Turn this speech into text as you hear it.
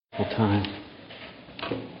wonderful time.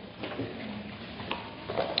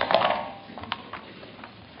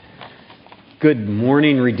 Good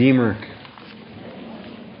morning, Redeemer.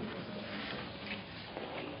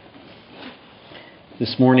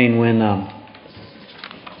 This morning when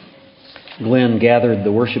Glenn gathered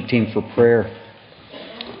the worship team for prayer,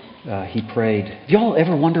 he prayed. Do y'all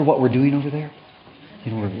ever wonder what we're doing over there?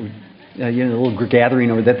 We're a little gathering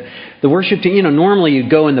over that. The worship team, normally you'd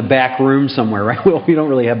go in the back room somewhere, right? Well, we don't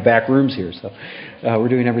really have back rooms here, so we're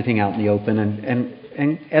doing everything out in the open.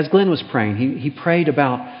 And as Glenn was praying, he prayed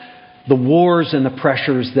about the wars and the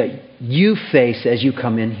pressures that you face as you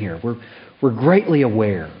come in here. We're greatly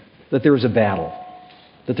aware that there is a battle,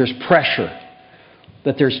 that there's pressure,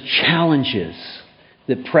 that there's challenges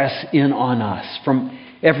that press in on us from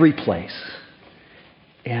every place.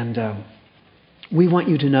 And we want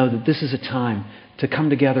you to know that this is a time to come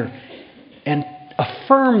together and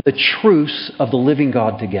affirm the truths of the living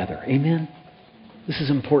God together. Amen? This is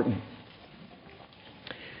important.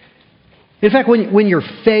 In fact, when your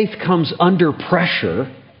faith comes under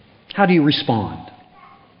pressure, how do you respond?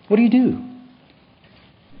 What do you do?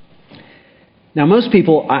 Now, most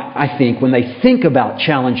people, I think, when they think about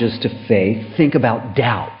challenges to faith, think about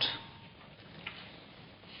doubt.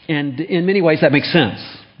 And in many ways, that makes sense.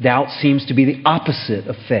 Doubt seems to be the opposite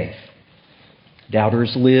of faith.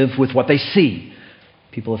 Doubters live with what they see.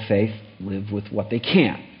 People of faith live with what they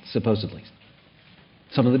can't, supposedly.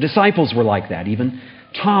 Some of the disciples were like that. Even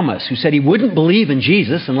Thomas, who said he wouldn't believe in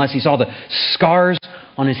Jesus unless he saw the scars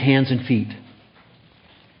on his hands and feet.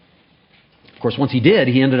 Of course, once he did,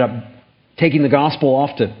 he ended up taking the gospel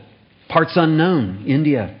off to parts unknown,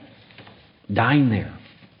 India, dying there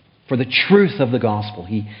for the truth of the gospel.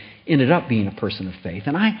 He ended up being a person of faith.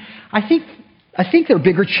 And I think there are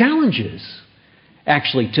bigger challenges,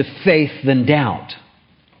 actually, to faith than doubt.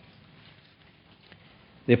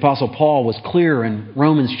 The Apostle Paul was clear in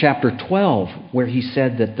Romans chapter 12, where he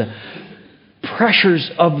said that the pressures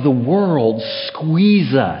of the world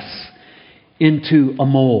squeeze us into a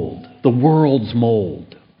mold, the world's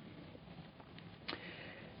mold.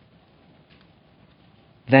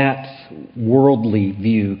 That worldly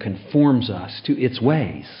view conforms us to its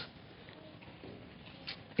ways.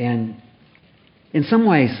 And in some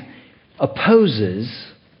ways opposes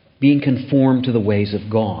being conformed to the ways of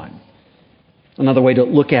God. Another way to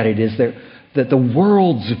look at it is that the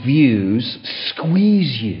world's views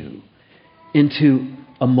squeeze you into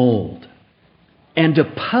a mold and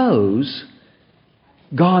oppose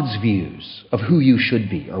God's views of who you should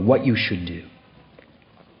be or what you should do.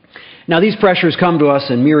 Now, these pressures come to us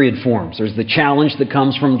in myriad forms. There's the challenge that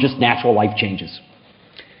comes from just natural life changes.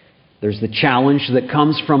 There's the challenge that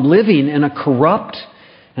comes from living in a corrupt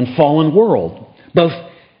and fallen world, both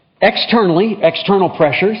external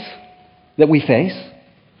pressures that we face,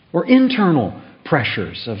 or internal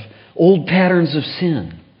pressures of old patterns of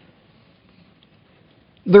sin.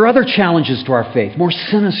 There are other challenges to our faith, more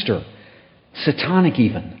sinister, satanic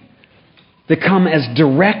even, that come as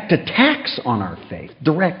direct attacks on our faith,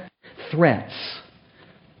 direct threats.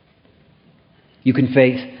 You can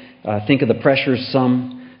think of the pressures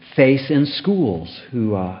some face in schools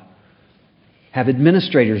who have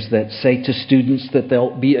administrators that say to students that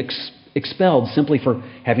they'll be expelled simply for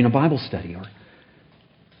having a Bible study or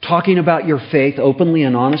talking about your faith openly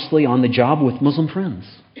and honestly on the job with Muslim friends.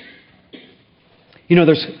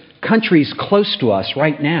 There's countries close to us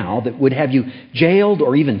right now that would have you jailed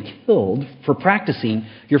or even killed for practicing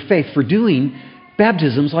your faith, for doing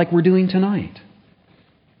baptisms like we're doing tonight.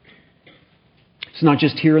 It's not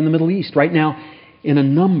just here in the Middle East. Right now, in a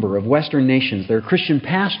number of Western nations, there are Christian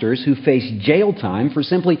pastors who face jail time for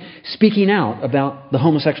simply speaking out about the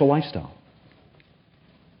homosexual lifestyle.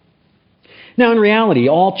 Now, in reality,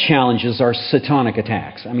 all challenges are satanic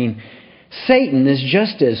attacks. Satan is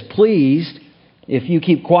just as pleased if you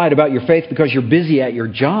keep quiet about your faith because you're busy at your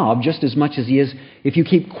job, just as much as he is if you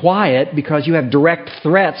keep quiet because you have direct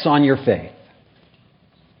threats on your faith.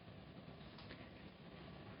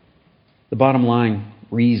 The bottom line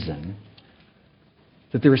reason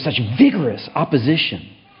that there is such vigorous opposition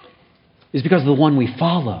is because of the one we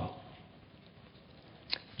follow.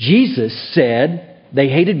 Jesus said, they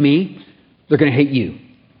hated me, they're going to hate you.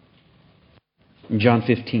 In John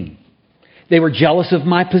 15. They were jealous of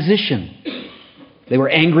my position. They were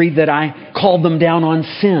angry that I called them down on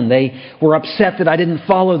sin. They were upset that I didn't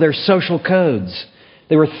follow their social codes.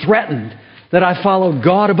 They were threatened that I followed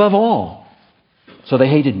God above all. So they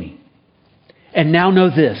hated me. And now know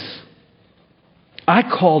this. I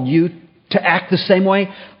called you to act the same way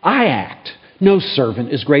I act. No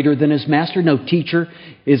servant is greater than his master. No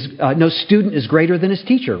student is greater than his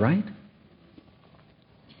teacher, right?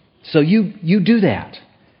 So you do that.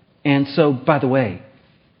 And so, by the way,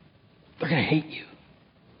 they're going to hate you.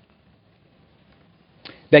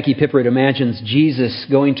 Becky Pippert imagines Jesus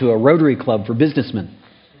going to a Rotary Club for businessmen.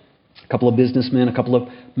 A couple of businessmen, a couple of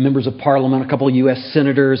members of Parliament, a couple of U.S.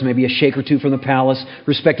 senators, maybe a sheikh or two from the palace,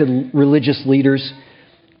 respected religious leaders.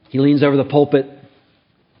 He leans over the pulpit.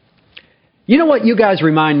 You know what you guys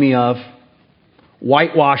remind me of?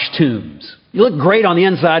 Whitewashed tombs. You look great on the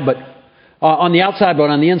inside, but on the outside, but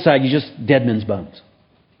on the inside, you're just dead men's bones.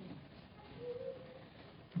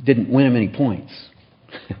 Didn't win him any points.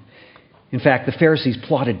 In fact, the Pharisees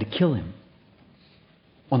plotted to kill him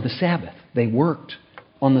on the Sabbath. They worked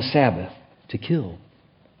on the Sabbath to kill.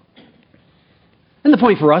 And the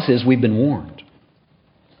point for us is we've been warned.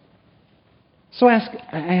 So I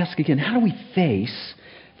ask again, how do we face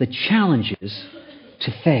the challenges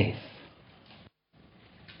to faith?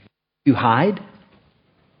 Do you hide?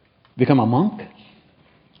 Become a monk?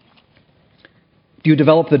 Do you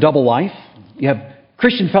develop the double life? You have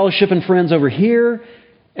Christian fellowship and friends over here,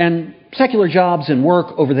 and secular jobs and work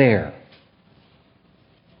over there.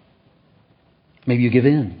 Maybe you give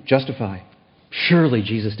in, justify. Surely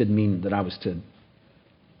Jesus didn't mean that I was to.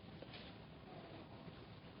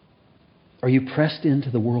 Are you pressed into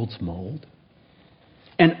the world's mold?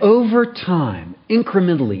 And over time,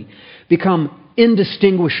 incrementally, become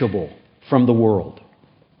indistinguishable from the world?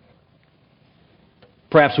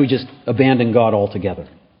 Perhaps we just abandon God altogether.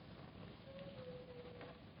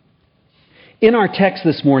 In our text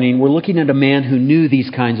this morning, we're looking at a man who knew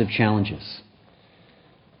these kinds of challenges.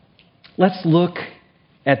 Let's look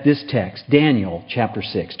at this text, Daniel chapter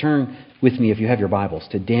 6. Turn with me, if you have your Bibles,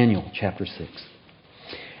 to Daniel chapter 6.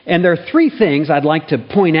 And there are three things I'd like to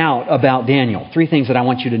point out about Daniel. Three things that I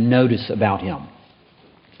want you to notice about him.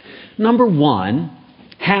 Number one,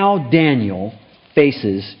 how Daniel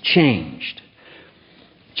faces change.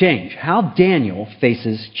 How Daniel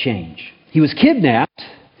faces change. He was kidnapped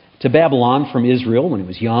to Babylon from Israel when he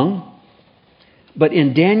was young. But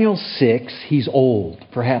in Daniel 6, he's old,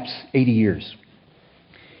 perhaps 80 years.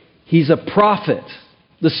 He's a prophet,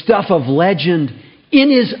 the stuff of legend in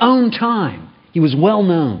his own time. He was well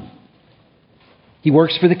known. He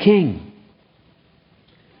works for the king.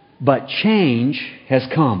 But change has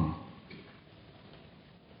come.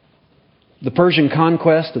 The Persian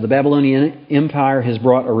conquest of the Babylonian Empire has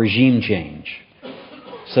brought a regime change.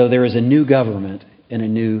 So there is a new government in a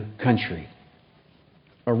new country.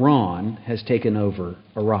 Iran has taken over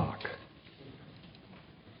Iraq.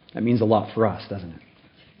 That means a lot for us, doesn't it?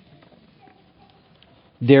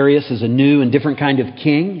 Darius is a new and different kind of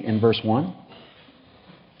king in verse 1.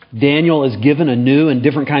 Daniel is given a new and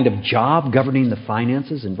different kind of job governing the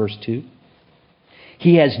finances in verse 2.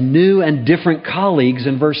 He has new and different colleagues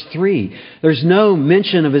in verse 3. There's no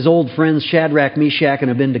mention of his old friends Shadrach, Meshach, and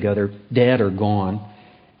Abednego. They're dead or gone.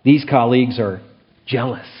 These colleagues are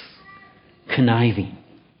jealous, conniving.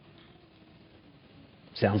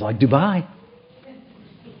 Sounds like Dubai.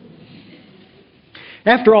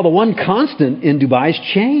 After all, the one constant in Dubai is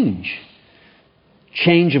change.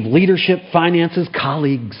 Change of leadership, finances,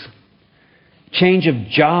 colleagues. Change of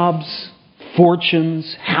jobs,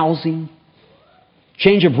 fortunes, housing.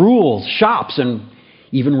 Change of rules, shops, and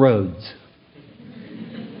even roads.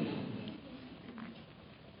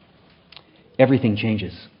 Everything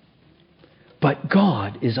changes. But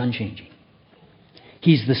God is unchanging.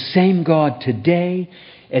 He's the same God today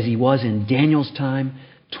as He was in Daniel's time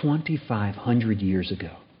 2,500 years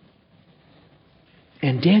ago.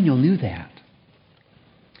 And Daniel knew that.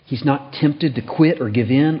 He's not tempted to quit or give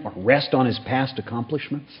in or rest on his past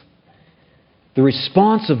accomplishments. The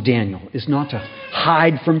response of Daniel is not to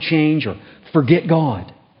hide from change or forget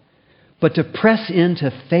God, but to press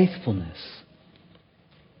into faithfulness.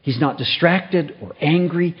 He's not distracted or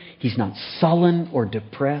angry. He's not sullen or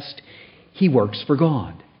depressed. He works for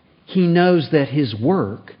God. He knows that his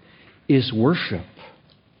work is worship.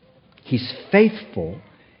 He's faithful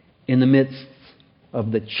in the midst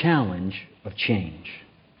of the challenge of change.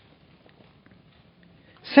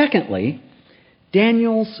 Secondly,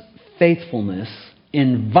 Daniel's faithfulness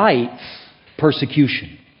invites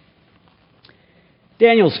persecution.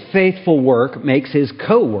 Daniel's faithful work makes his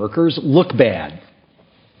co-workers look bad.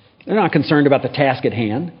 They're not concerned about the task at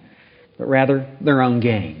hand, but rather their own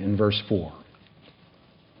gain in verse 4.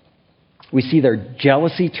 We see their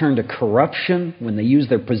jealousy turn to corruption when they use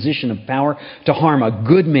their position of power to harm a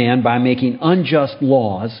good man by making unjust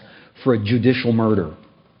laws for a judicial murder.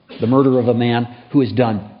 The murder of a man who has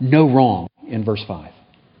done no wrong in verse 5.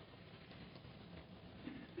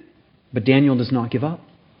 But Daniel does not give up.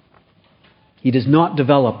 He does not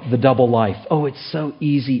develop the double life. Oh, it's so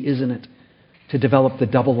easy, isn't it, to develop the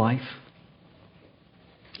double life.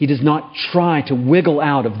 He does not try to wiggle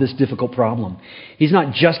out of this difficult problem. He's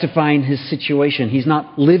not justifying his situation. He's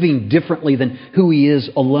not living differently than who he is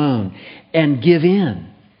alone and give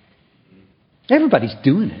in. Everybody's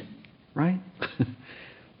doing it, right?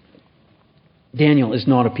 Daniel is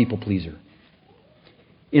not a people pleaser.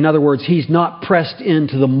 In other words, he's not pressed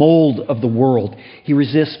into the mold of the world. He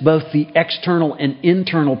resists both the external and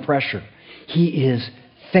internal pressure. He is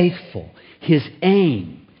faithful. His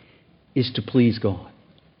aim is to please God.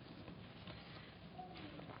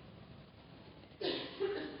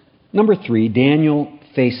 Number 3, Daniel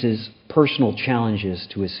faces personal challenges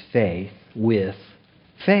to his faith with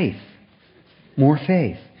faith. More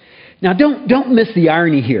faith. Now, don't miss the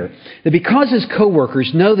irony here. That because his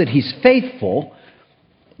co-workers know that he's faithful,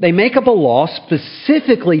 they make up a law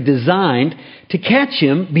specifically designed to catch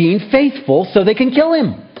him being faithful so they can kill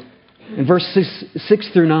him. In verse 6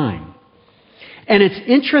 through 9. And it's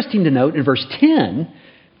interesting to note in verse 10,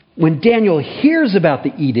 when Daniel hears about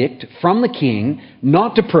the edict from the king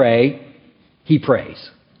not to pray, he prays.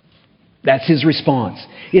 That's his response.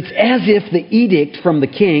 It's as if the edict from the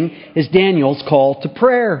king is Daniel's call to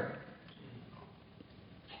prayer.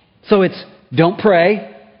 So it's, don't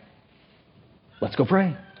pray, let's go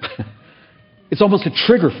pray. It's almost a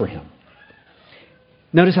trigger for him.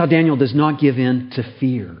 Notice how Daniel does not give in to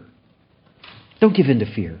fear. Don't give in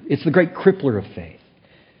to fear. It's the great crippler of faith.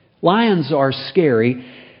 Lions are scary,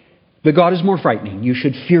 but God is more frightening. You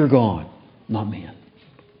should fear God, not man.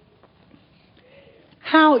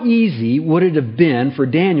 How easy would it have been for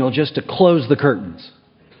Daniel just to close the curtains,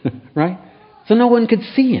 right? So no one could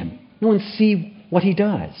see him. No one see what he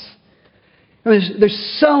does. I mean,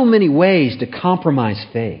 there's so many ways to compromise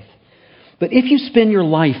faith. But if you spend your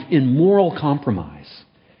life in moral compromise,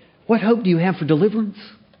 what hope do you have for deliverance?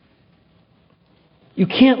 You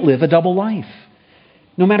can't live a double life.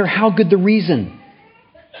 No matter how good the reason,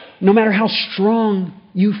 no matter how strong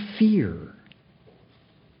you fear.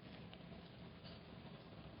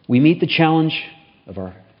 We meet the challenge of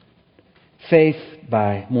our faith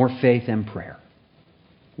by more faith and prayer.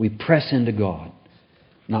 We press into God,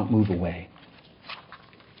 not move away.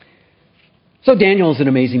 So Daniel is an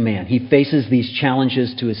amazing man. He faces these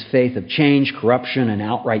challenges to his faith of change, corruption, and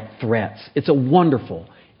outright threats. It's a wonderful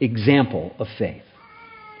example of faith.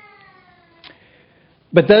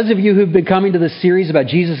 But those of you who've been coming to this series about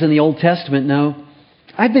Jesus in the Old Testament know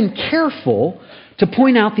I've been careful to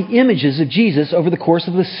point out the images of Jesus over the course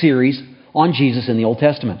of the series on Jesus in the Old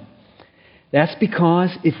Testament. That's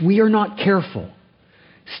because if we are not careful,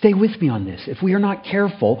 stay with me on this. If we are not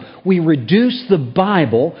careful, we reduce the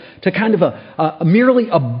Bible to kind of merely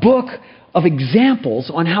a book of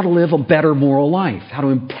examples on how to live a better moral life, how to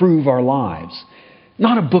improve our lives.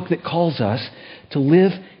 Not a book that calls us to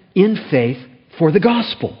live in faith for the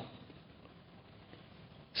gospel.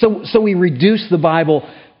 So we reduce the Bible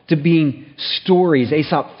to being stories,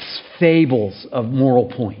 Aesop's fables of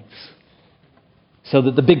moral points. So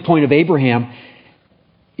that the big point of Abraham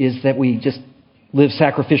is that we just live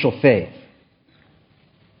sacrificial faith,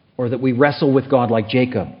 or that we wrestle with God like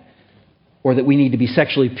Jacob, or that we need to be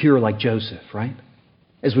sexually pure like Joseph, right?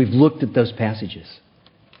 As we've looked at those passages.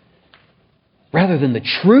 Rather than the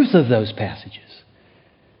truth of those passages,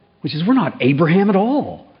 which is we're not Abraham at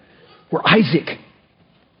all. We're Isaac.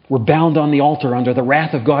 We're bound on the altar under the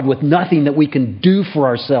wrath of God with nothing that we can do for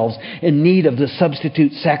ourselves in need of the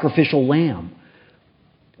substitute sacrificial lamb.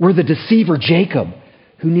 We're the deceiver Jacob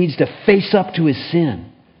who needs to face up to his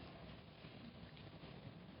sin.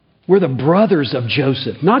 We're the brothers of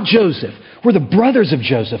Joseph, not Joseph. We're the brothers of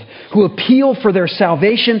Joseph who appeal for their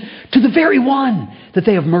salvation to the very one that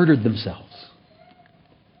they have murdered themselves.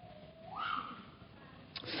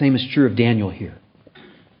 Same is true of Daniel here.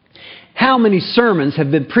 How many sermons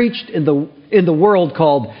have been preached in the world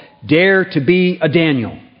called Dare to be a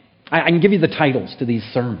Daniel? I can give you the titles to these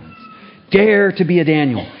sermons. Dare to be a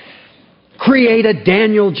Daniel. Create a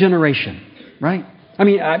Daniel generation. Right? I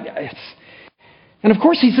mean, and of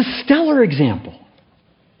course he's a stellar example.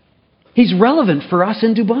 He's relevant for us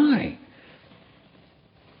in Dubai.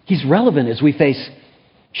 He's relevant as we face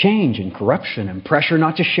change and corruption and pressure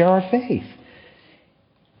not to share our faith.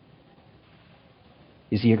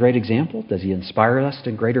 Is he a great example? Does he inspire us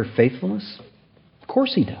to greater faithfulness? Of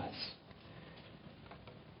course he does.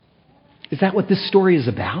 Is that what this story is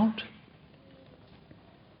about?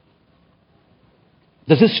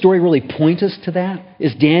 Does this story really point us to that?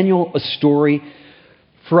 Is Daniel a story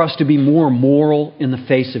for us to be more moral in the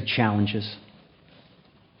face of challenges?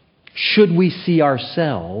 Should we see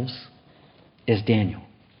ourselves as Daniel?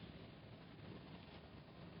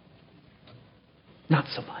 Not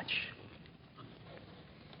so much.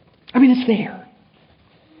 And it's there.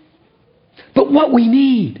 But what we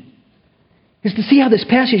need is to see how this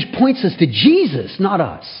passage points us to Jesus, not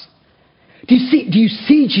us. Do you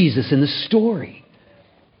see Jesus in this story?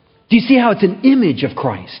 Do you see how it's an image of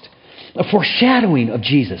Christ? A foreshadowing of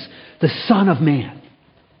Jesus, the Son of Man.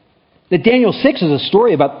 That Daniel 6 is a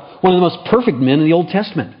story about one of the most perfect men in the Old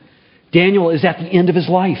Testament. Daniel is at the end of his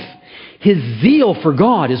life. His zeal for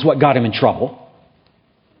God is what got him in trouble.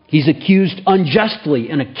 He's accused unjustly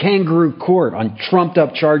in a kangaroo court on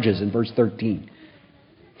trumped-up charges in verse 13.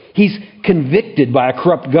 He's convicted by a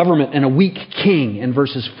corrupt government and a weak king in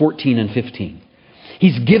verses 14 and 15.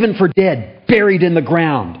 He's given for dead, buried in the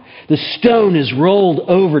ground. The stone is rolled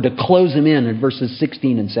over to close him in verses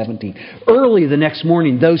 16 and 17. Early the next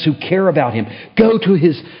morning, those who care about him go to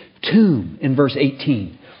his tomb in verse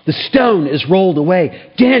 18. The stone is rolled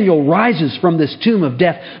away. Daniel rises from this tomb of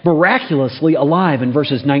death miraculously alive in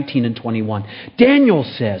verses 19 and 21. Daniel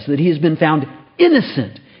says that he has been found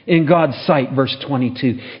innocent in God's sight, verse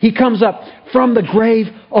 22. He comes up from the grave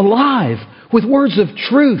alive with words of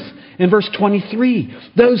truth in verse 23.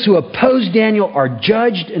 Those who oppose Daniel are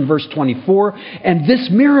judged in verse 24. And this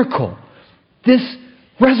miracle, this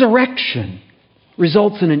resurrection,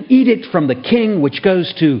 results in an edict from the king which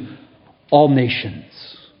goes to all nations.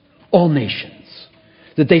 All nations.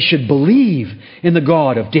 That they should believe in the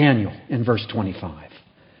God of Daniel in verse 25.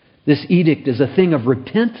 This edict is a thing of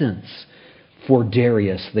repentance for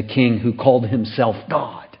Darius, the king who called himself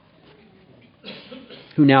God,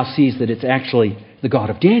 who now sees that it's actually the God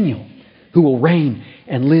of Daniel who will reign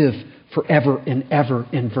and live forever and ever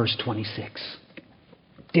in verse 26.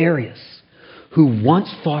 Darius, who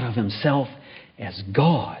once thought of himself as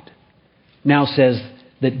God, now says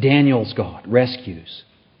that Daniel's God rescues,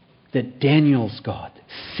 that Daniel's God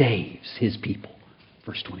saves his people.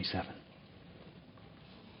 Verse 27.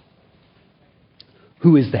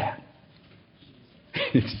 Who is that?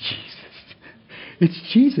 It's Jesus.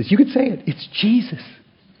 It's Jesus. You could say it. It's Jesus.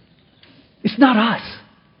 It's not us.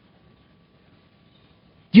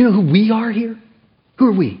 Do you know who we are here? Who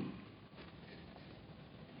are we?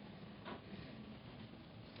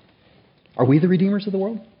 Are we the redeemers of the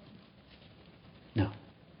world? No.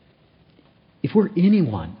 If we're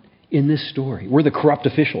anyone in this story, we're the corrupt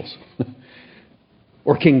officials.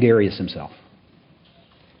 Or King Darius himself.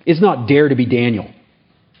 It's not dare to be Daniel.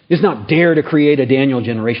 It's not dare to create a Daniel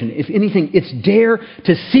generation. If anything, it's dare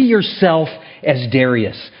to see yourself as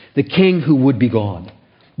Darius, the king who would be God.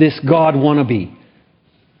 This God wannabe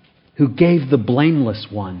who gave the blameless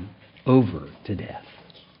one over to death.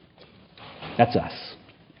 That's us.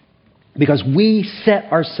 Because we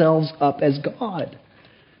set ourselves up as God.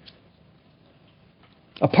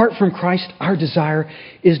 Apart from Christ, our desire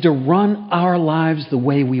is to run our lives the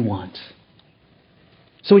way we want.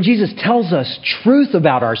 So when Jesus tells us truth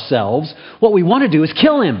about ourselves, what we want to do is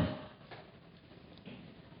kill him.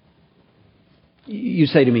 You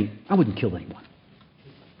say to me, I wouldn't kill anyone.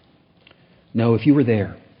 No, if you were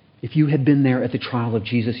there, if you had been there at the trial of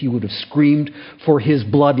Jesus, you would have screamed for his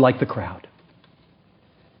blood like the crowd.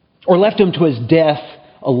 Or left him to his death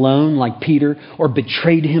alone like Peter, or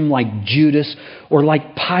betrayed him like Judas, or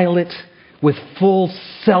like Pilate with full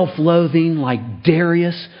self-loathing like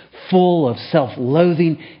Darius, full of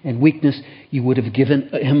self-loathing and weakness, you would have given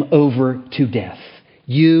him over to death.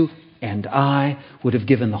 You and I would have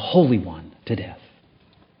given the Holy One to death.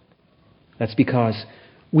 That's because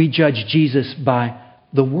we judge Jesus by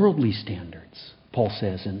the worldly standards, Paul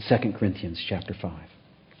says in 2 Corinthians chapter 5.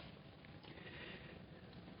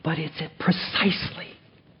 But it's precisely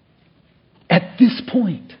at this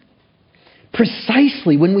point,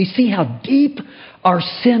 precisely when we see how deep our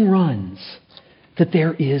sin runs, that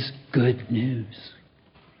there is good news.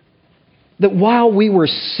 That while we were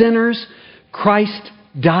sinners, Christ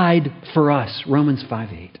died for us. Romans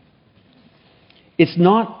 5:8. It's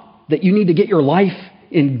not that you need to get your life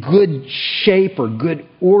in good shape or good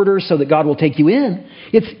order so that God will take you in.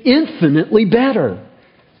 It's infinitely better.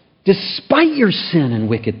 Despite your sin and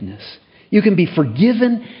wickedness, you can be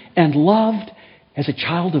forgiven and loved as a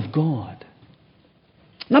child of God.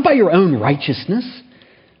 Not by your own righteousness,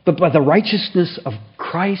 but by the righteousness of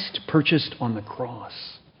Christ purchased on the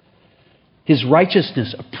cross. His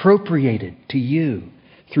righteousness appropriated to you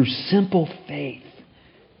through simple faith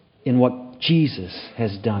in what Jesus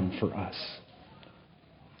has done for us.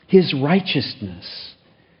 His righteousness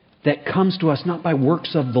that comes to us not by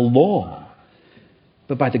works of the law,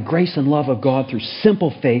 but by the grace and love of God through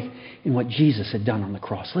simple faith in what Jesus had done on the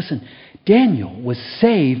cross. Listen, Daniel was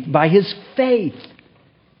saved by his faith.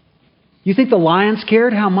 You think the lions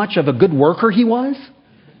cared how much of a good worker he was?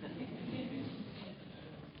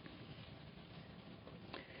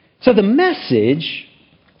 So the message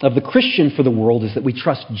of the Christian for the world is that we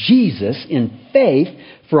trust Jesus in faith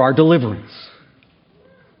for our deliverance.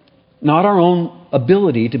 Not our own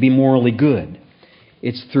ability to be morally good.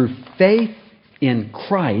 It's through faith in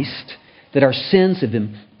Christ that our sins have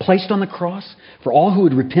been placed on the cross for all who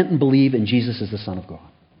would repent and believe in Jesus as the Son of God.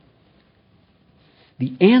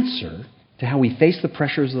 The answer to how we face the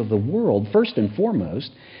pressures of the world, first and foremost,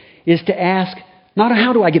 is to ask, not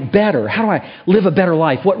how do I get better? How do I live a better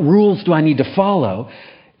life? What rules do I need to follow?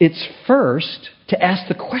 It's first to ask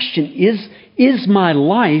the question, is my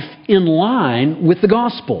life in line with the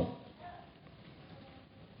gospel?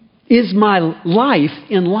 Is my life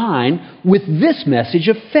in line with this message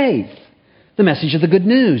of faith? The message of the good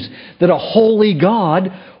news, that a holy God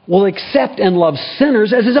will accept and love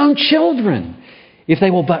sinners as His own children if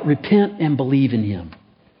they will but repent and believe in Him.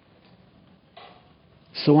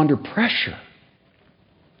 So under pressure,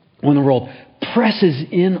 when the world presses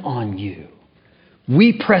in on you,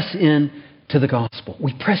 we press in to the gospel.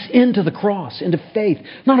 We press into the cross, into faith,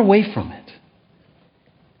 not away from it.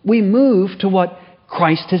 We move to what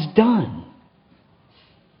Christ has done.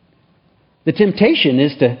 The temptation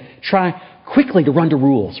is to try quickly to run to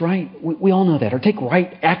rules, right? We all know that. Or take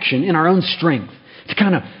right action in our own strength. To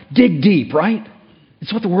kind of dig deep, right?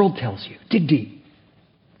 It's what the world tells you. Dig deep.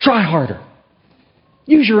 Try harder.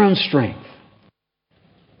 Use your own strength.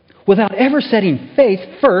 Without ever setting faith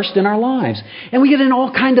first in our lives. And we get in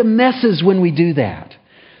all kinds of messes when we do that.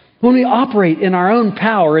 When we operate in our own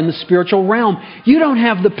power in the spiritual realm, you don't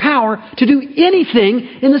have the power to do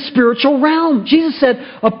anything in the spiritual realm. Jesus said,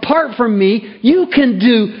 apart from me, you can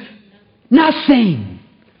do nothing.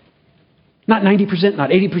 Not 90%,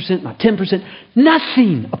 not 80%, not 10%.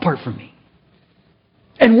 Nothing apart from me.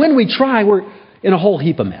 And when we try, we're in a whole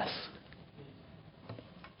heap of mess.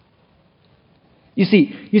 You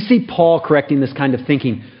see Paul correcting this kind of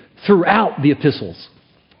thinking throughout the epistles.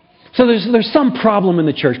 So there's some problem in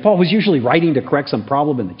the church. Paul was usually writing to correct some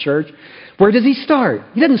problem in the church. Where does he start?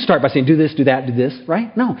 He doesn't start by saying, do this, do that, do this,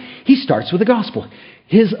 right? No, he starts with the gospel.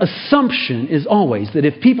 His assumption is always that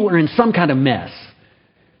if people are in some kind of mess,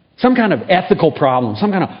 some kind of ethical problem,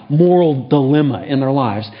 some kind of moral dilemma in their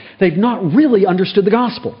lives, they've not really understood the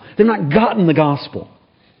gospel. They've not gotten the gospel.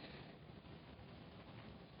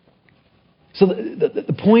 So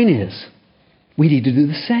the point is, we need to do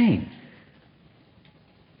the same.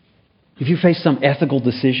 If you face some ethical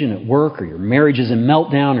decision at work, or your marriage is in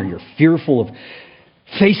meltdown, or you're fearful of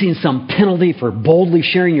facing some penalty for boldly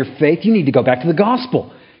sharing your faith, you need to go back to the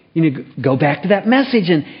gospel. You need to go back to that message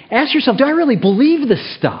and ask yourself, do I really believe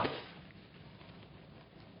this stuff?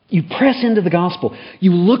 You press into the gospel.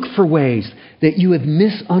 You look for ways that you have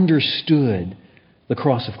misunderstood the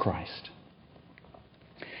cross of Christ.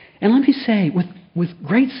 And let me say, with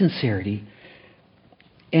great sincerity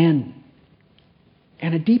and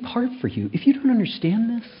a deep heart for you, if you don't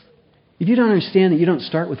understand this, if you don't understand that you don't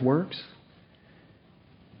start with works,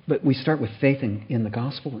 but we start with faith in the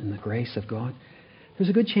gospel, in the grace of God,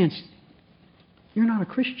 there's a good chance you're not a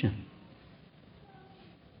Christian.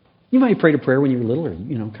 You might have prayed a prayer when you were little,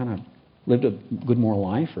 or, kind of lived a good moral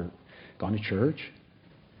life, or gone to church.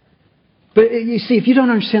 But you see, if you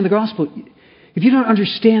don't understand the gospel, if you don't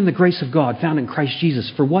understand the grace of God found in Christ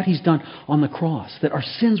Jesus for what He's done on the cross, that our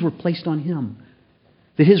sins were placed on Him,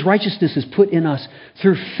 that His righteousness is put in us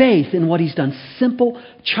through faith in what He's done, simple,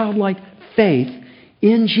 childlike faith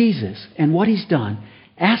in Jesus and what He's done,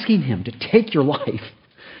 asking Him to take your life,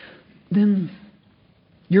 then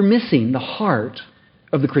you're missing the heart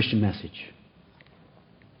of the Christian message.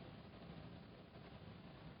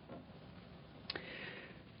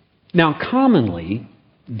 Now, commonly,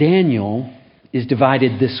 Daniel is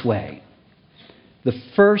divided this way. The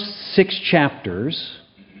first 6 chapters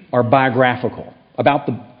are biographical, about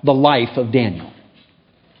the life of Daniel.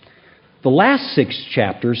 The last 6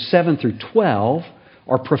 chapters, 7 through 12,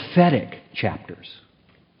 are prophetic chapters.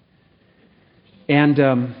 And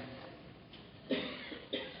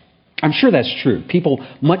I'm sure that's true. People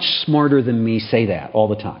much smarter than me say that all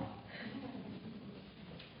the time.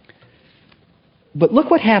 But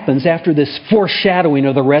look what happens after this foreshadowing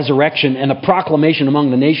of the resurrection and the proclamation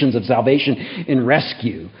among the nations of salvation and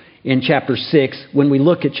rescue in chapter 6 when we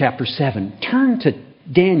look at chapter 7. Turn to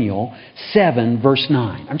Daniel 7, verse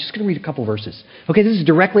 9. I'm just going to read a couple verses. Okay, this is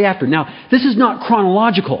directly after. Now, this is not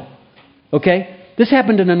chronological. Okay? This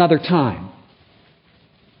happened in another time.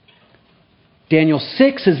 Daniel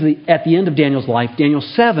 6 is at the end of Daniel's life. Daniel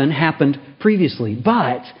 7 happened previously.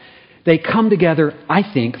 But they come together, I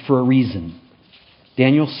think, for a reason.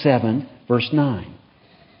 Daniel 7, verse 9.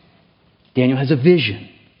 Daniel has a vision.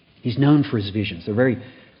 He's known for his visions. They're very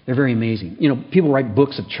They're very amazing. You know, people write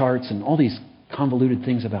books of charts and all these convoluted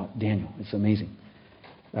things about Daniel. It's amazing.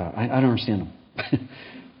 I don't understand them.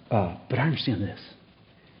 But I understand this.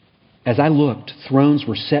 As I looked, thrones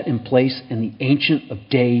were set in place and the Ancient of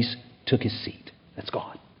Days took his seat. That's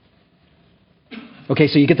God. Okay,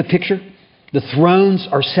 so you get the picture? The thrones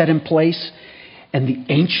are set in place and the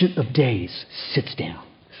Ancient of Days sits down.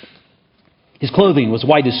 His clothing was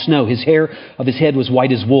white as snow. His hair of his head was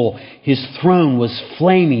white as wool. His throne was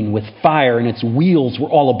flaming with fire and its wheels were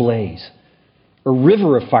all ablaze. A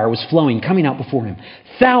river of fire was flowing, coming out before him.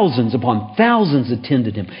 Thousands upon thousands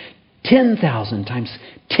attended him. 10,000 times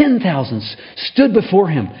 10,000 stood before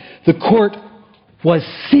him. The court was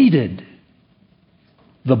seated.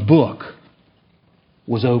 The book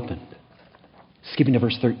was opened. Skipping to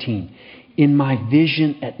verse 13. In my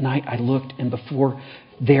vision at night I looked, and before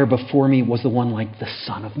me was the one like the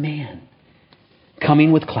Son of Man,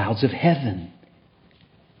 coming with clouds of heaven.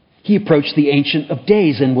 He approached the Ancient of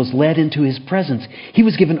Days and was led into his presence. He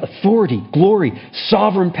was given authority, glory,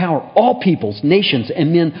 sovereign power. All peoples, nations,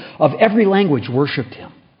 and men of every language worshipped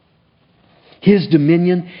him. His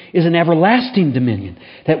dominion is an everlasting dominion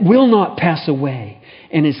that will not pass away,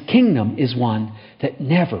 and his kingdom is one that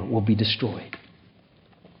never will be destroyed.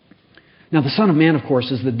 Now, the Son of Man, of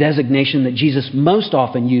course, is the designation that Jesus most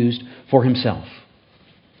often used for himself.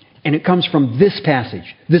 And it comes from this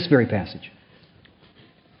passage, this very passage.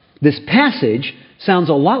 This passage sounds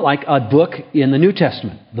a lot like a book in the New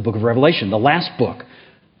Testament, the book of Revelation, the last book,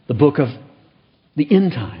 the book of the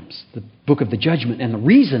end times, the book of the judgment. And the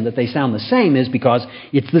reason that they sound the same is because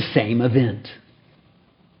it's the same event.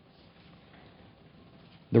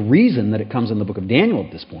 The reason that it comes in the book of Daniel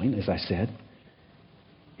at this point, as I said,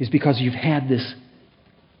 is because you've had this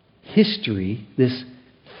history, this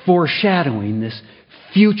foreshadowing, this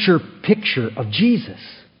future picture of Jesus.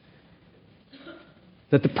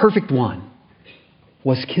 That the perfect one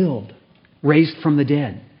was killed, raised from the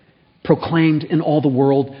dead, proclaimed in all the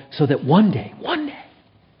world, so that one day,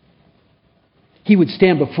 he would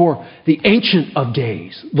stand before the Ancient of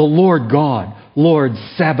Days, the Lord God, Lord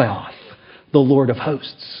Sabaoth, the Lord of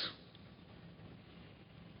hosts.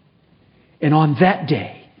 And on that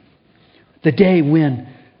day, the day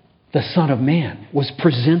when the Son of Man was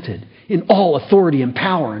presented in all authority and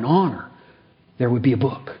power and honor, there would be a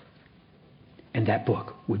book. And that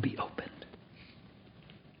book would be opened.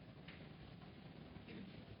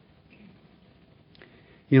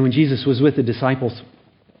 You know, when Jesus was with the disciples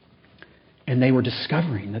and they were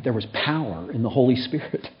discovering that there was power in the Holy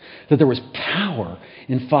Spirit, that there was power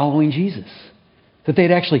in following Jesus, that they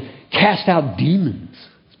had actually cast out demons,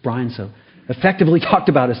 as Brian so effectively talked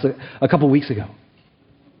about us a couple weeks ago.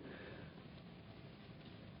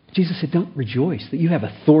 Jesus said, don't rejoice that you have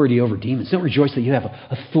authority over demons. Don't rejoice that you have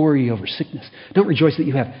authority over sickness. Don't rejoice that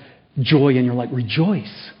you have joy in your life.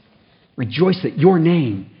 Rejoice. Rejoice that your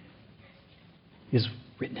name is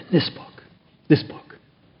written in this book. This book.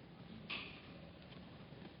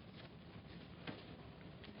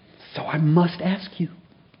 So I must ask you,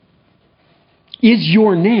 is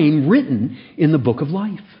your name written in the book of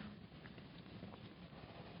life?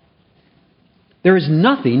 There is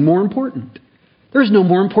nothing more important. There is no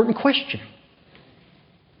more important question.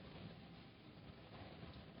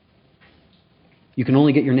 You can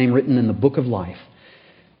only get your name written in the book of life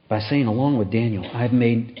by saying, along with Daniel, I've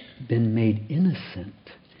been made innocent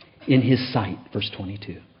in his sight, verse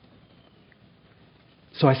 22.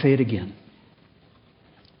 So I say it again.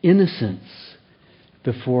 Innocence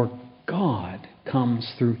before God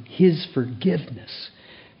comes through his forgiveness,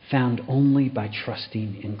 found only by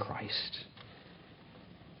trusting in Christ.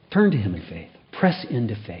 Turn to him in faith. Press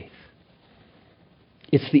into faith.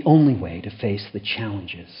 It's the only way to face the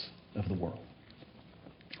challenges of the world.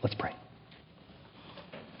 Let's pray.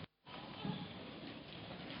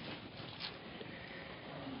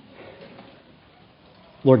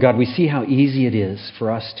 Lord God, we see how easy it is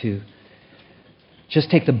for us to just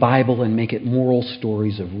take the Bible and make it moral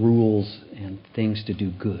stories of rules and things to do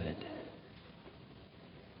good.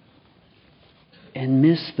 And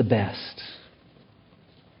miss the best.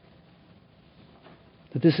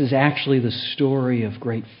 That this is actually the story of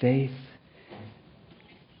great faith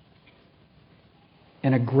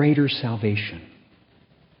and a greater salvation.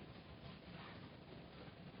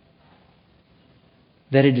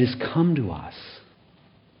 That it has come to us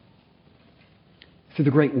through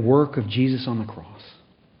the great work of Jesus on the cross.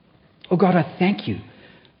 Oh God, I thank you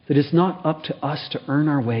that it's not up to us to earn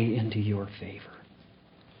our way into your favor.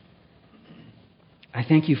 I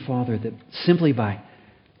thank you, Father, that simply by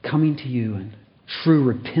coming to you in true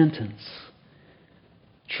repentance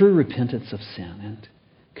of sin and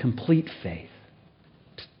complete faith,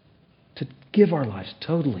 give our lives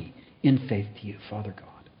totally in faith to you, Father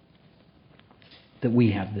God, that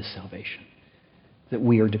we have this salvation, that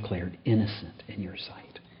we are declared innocent in your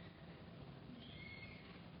sight.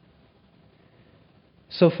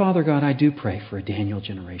 So, Father God, I do pray for a Daniel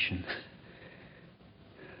generation.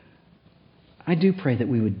 I do pray that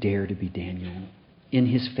we would dare to be Daniel in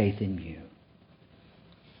his faith in you.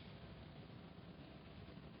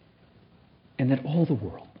 And that all the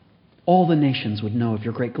world, all the nations would know of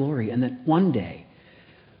your great glory. And that one day,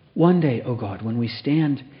 oh God, when we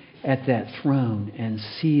stand at that throne and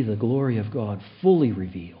see the glory of God fully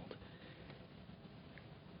revealed,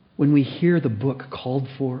 when we hear the book called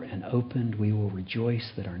for and opened, we will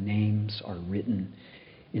rejoice that our names are written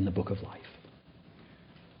in the book of life.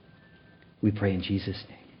 We pray in Jesus'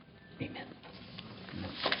 name. Amen.